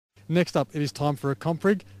Next up, it is time for a comp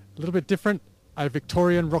rig. A little bit different, a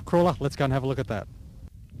Victorian rock crawler. Let's go and have a look at that.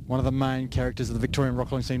 One of the main characters of the Victorian rock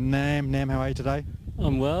crawling scene, Nam. Nam, how are you today?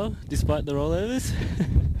 I'm well, despite the rollovers.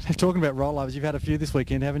 Talking about rollovers, you've had a few this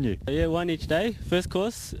weekend, haven't you? Yeah, one each day, first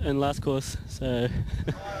course and last course, so...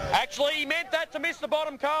 Actually, he meant that to miss the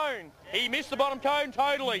bottom cone. He missed the bottom cone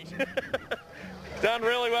totally. Done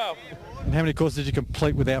really well. And how many courses did you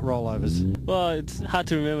complete without rollovers? Well, it's hard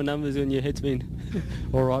to remember numbers when your head spin.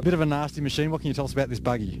 All right, bit of a nasty machine. What can you tell us about this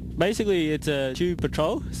buggy? Basically, it's a tube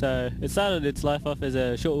patrol, so it started its life off as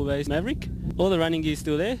a short wheelbase Maverick. All the running gear's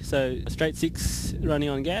still there, so straight 6 running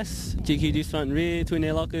on gas, GQ disc front and rear, twin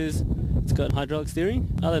air lockers, it's got hydraulic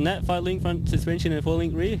steering. Other than that, 5-link front suspension and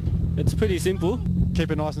 4-link rear. It's pretty simple.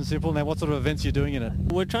 Keep it nice and simple. Now, what sort of events are you doing in it?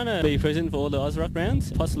 We're trying to be present for all the OzRock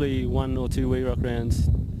rounds, possibly 1 or 2 WeRock rounds.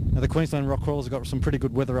 Now, the Queensland rock crawlers have got some pretty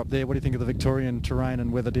good weather up there. What do you think of the Victorian terrain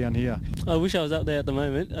and weather down here? I wish I was up there at the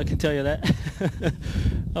moment, I can tell you that.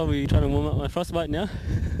 I'll be trying to warm up my frostbite now.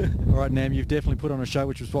 All right, Nam, you've definitely put on a show,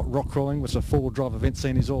 which is what rock crawling, which a four-wheel drive event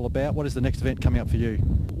scene is all about. What is the next event coming up for you?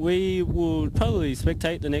 We will probably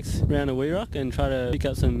spectate the next round of WeRock and try to pick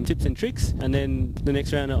up some tips and tricks, and then the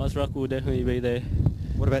next round of OzRock will definitely be there.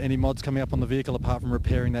 What about any mods coming up on the vehicle apart from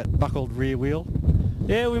repairing that buckled rear wheel?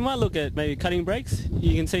 Yeah, we might look at maybe cutting brakes.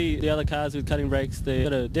 You can see the other cars with cutting brakes, they've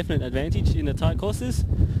got a definite advantage in the tight courses.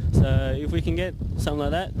 So if we can get something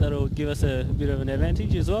like that, that'll give us a bit of an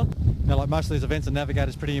advantage as well. Now, like most of these events, the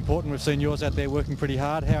navigator's pretty important. We've seen yours out there working pretty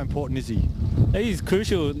hard. How important is he? He's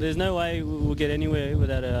crucial. There's no way we'll get anywhere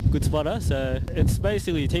without a good spotter, so it's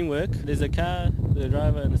basically teamwork. There's a car, the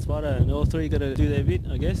driver and the spotter, and all three got to do their bit,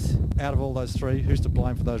 I guess. Out of all those three, who's to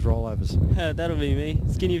blame for those rollovers? That'll be me.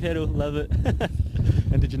 Skinny pedal, love it.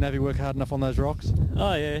 And did your navvy work hard enough on those rocks?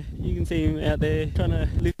 Oh yeah, you can see him out there trying to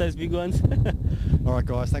lift those big ones. All right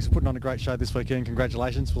guys, thanks for putting on a great show this weekend.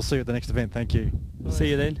 Congratulations. We'll see you at the next event. Thank you. See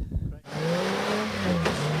you then.